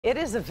It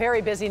is a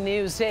very busy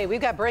news day. We've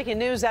got breaking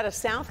news out of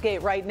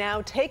Southgate right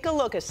now. Take a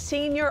look. A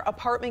senior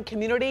apartment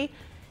community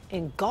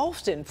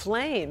engulfed in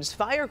flames.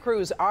 Fire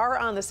crews are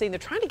on the scene. They're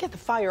trying to get the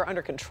fire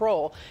under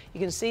control. You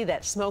can see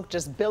that smoke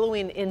just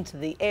billowing into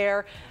the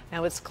air.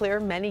 Now it's clear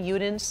many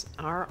units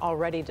are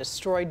already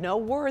destroyed. No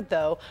word,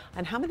 though,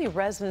 on how many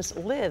residents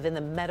live in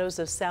the Meadows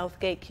of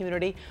Southgate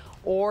community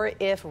or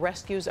if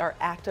rescues are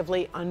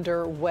actively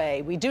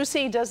underway. We do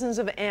see dozens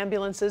of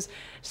ambulances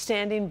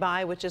standing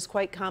by, which is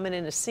quite common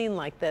in a scene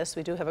like this.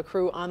 We do have a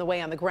crew on the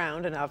way on the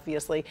ground and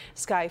obviously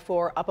Sky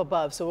 4 up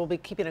above. So we'll be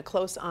keeping a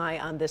close eye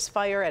on this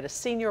fire at a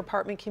senior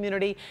apartment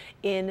community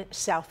in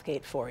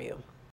Southgate for you.